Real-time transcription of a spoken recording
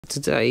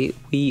Today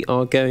we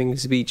are going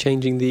to be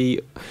changing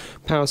the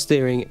power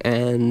steering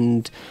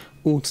and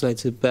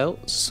alternator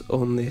belts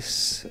on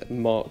this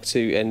Mark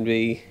II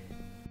NB.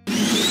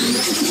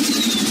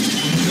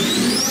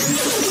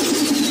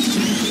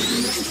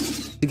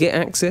 To get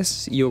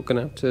access, you're going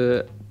to have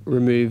to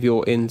remove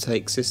your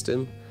intake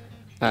system.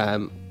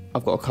 I've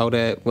got a cold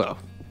air, well,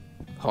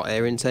 hot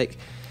air intake.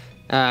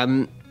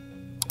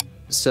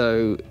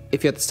 So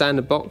if you had the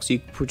standard box, you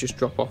could just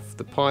drop off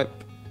the pipe.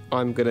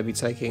 I'm going to be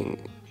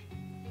taking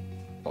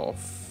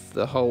off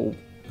the whole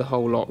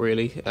lot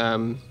really. So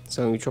I'm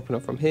going to be dropping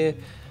off from here,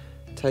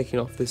 taking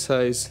off this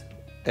hose,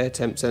 air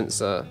temp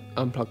sensor,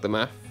 unplug the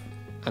MAF,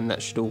 and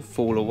that should all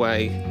fall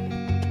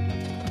away.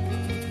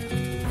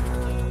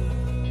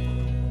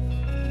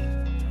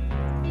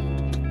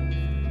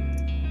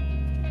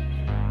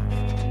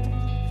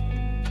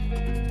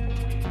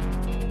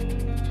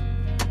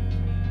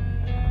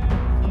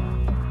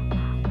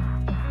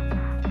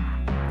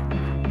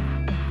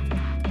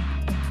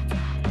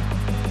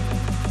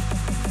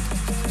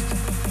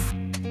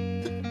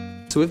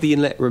 So with the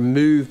inlet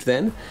removed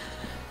then,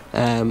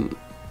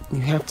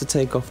 you have to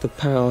take off the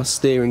power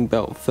steering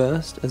belt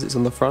first, as it's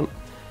on the front.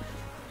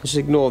 Just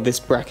ignore this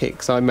bracket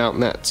because I mount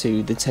that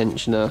to the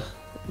tensioner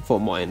for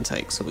my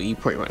intake, so you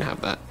probably won't have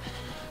that.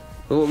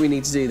 But what we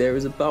need to do, there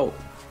is a bolt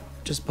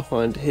just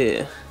behind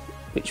here,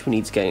 which we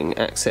need to gain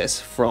access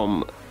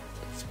from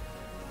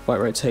by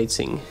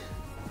rotating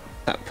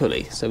that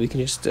pulley. So we can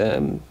just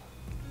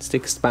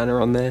stick a spanner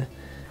on there,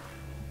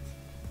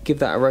 give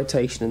that a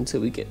rotation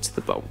until we get to the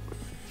bolt.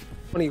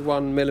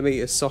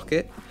 21mm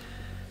socket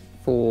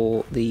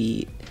for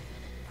the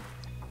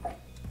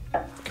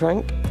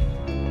crank.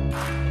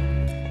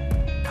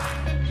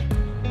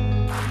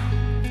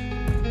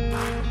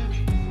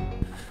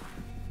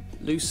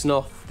 Loosen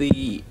off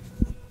the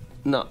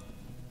nut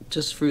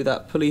just through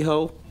that pulley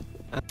hole.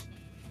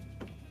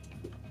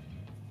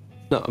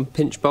 Nut and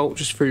pinch bolt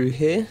just through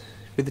here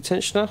with the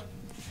tensioner.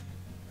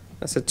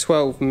 That's a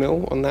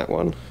 12mm on that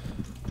one.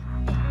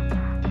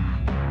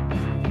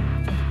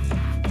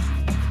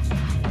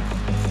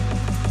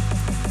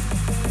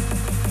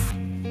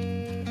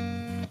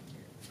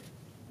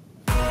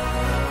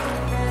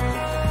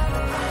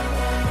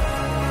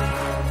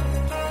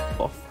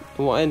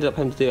 And what I ended up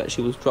having to do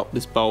actually was drop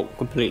this bolt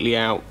completely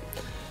out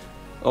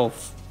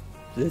of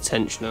the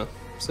tensioner.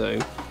 So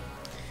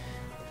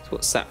it's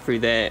what sat through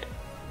there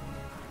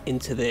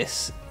into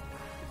this,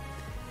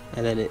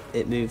 and then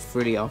it moved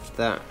freely after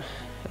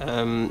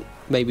that.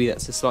 Maybe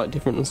that's a slight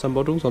different on some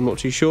models, I'm not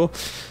too sure.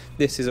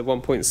 This is a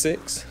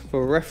 1.6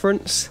 for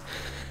reference.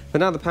 But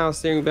now the power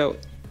steering belt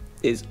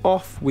is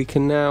off, we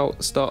can now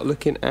start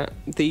looking at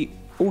the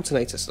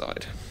alternator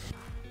side.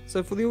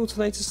 So for the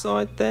alternator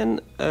side then,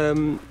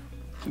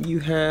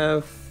 you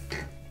have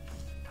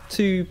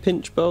two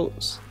pinch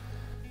bolts,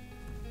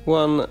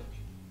 one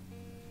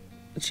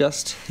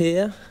just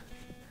here,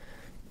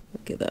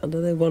 get that under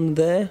there, one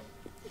there,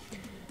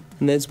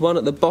 and there's one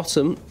at the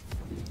bottom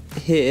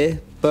here,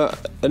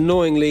 but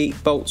annoyingly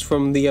bolts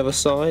from the other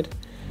side.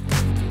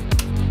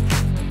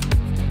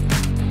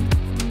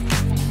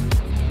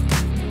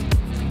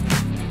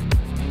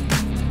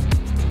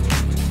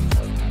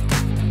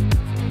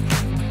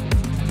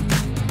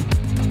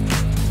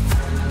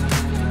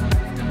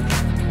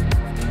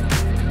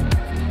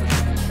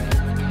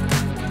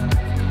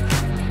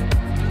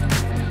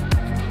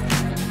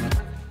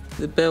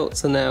 The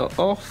belts are now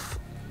off.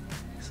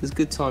 This is a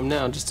good time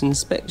now just to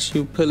inspect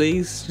your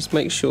pulleys, just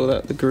make sure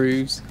that the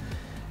grooves,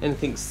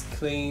 anything's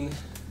clean.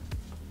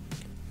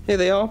 Here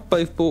they are,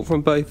 both bought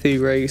from Bothi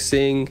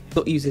Racing.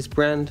 Not used this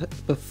brand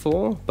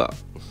before, but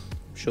I'm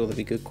sure they'll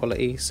be good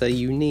quality. So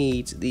you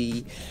need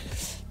the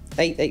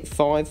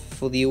 885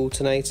 for the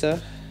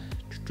alternator,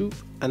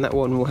 and that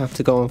one will have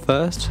to go on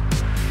first.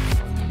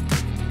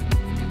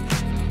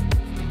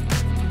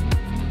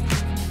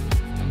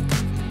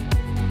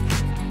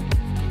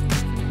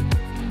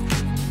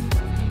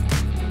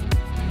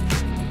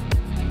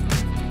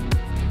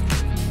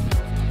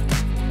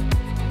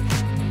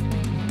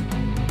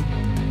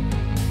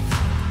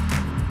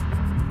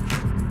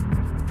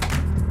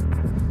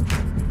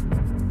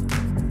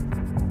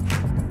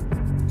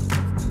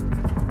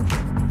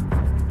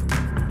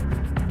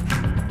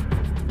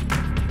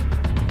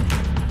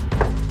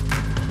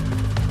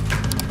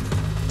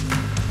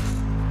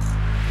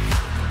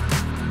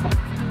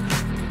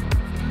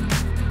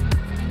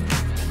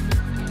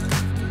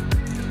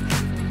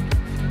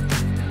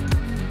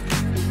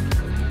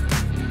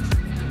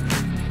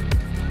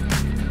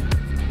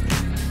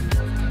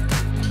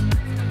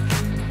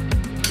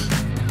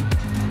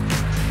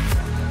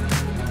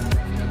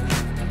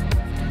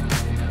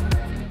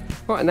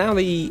 Right, now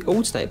the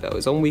alternator belt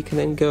is on, we can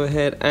then go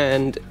ahead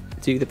and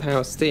do the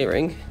power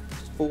steering.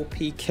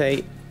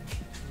 4PK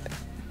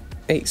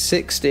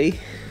 860.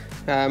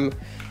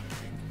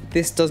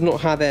 This does not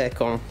have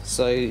aircon,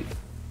 so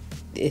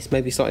it's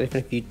maybe slightly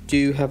different if you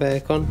do have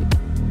aircon.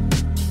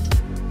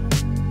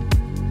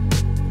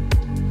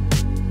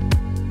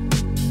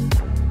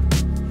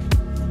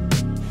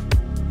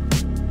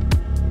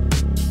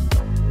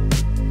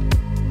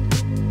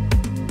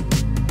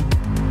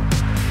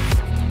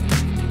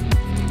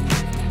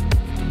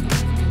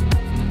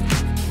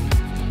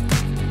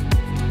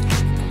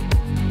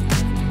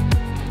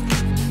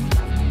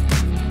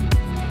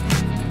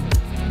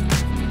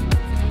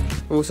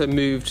 I've also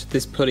moved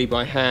this pulley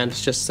by hand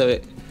just so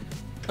it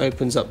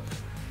opens up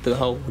the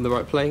hole in the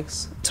right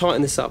place.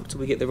 Tighten this up till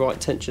we get the right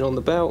tension on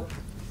the belt.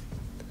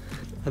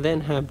 I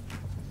then have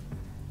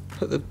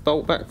put the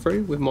bolt back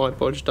through with my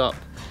bodged up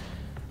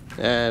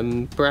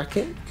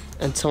bracket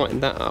and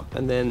tighten that up,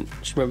 and then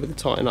just remember to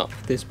tighten up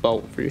this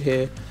bolt through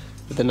here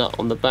with the nut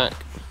on the back.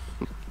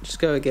 Just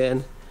go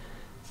again,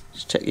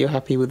 just check you're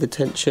happy with the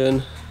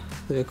tension,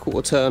 do a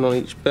quarter turn on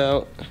each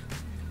belt.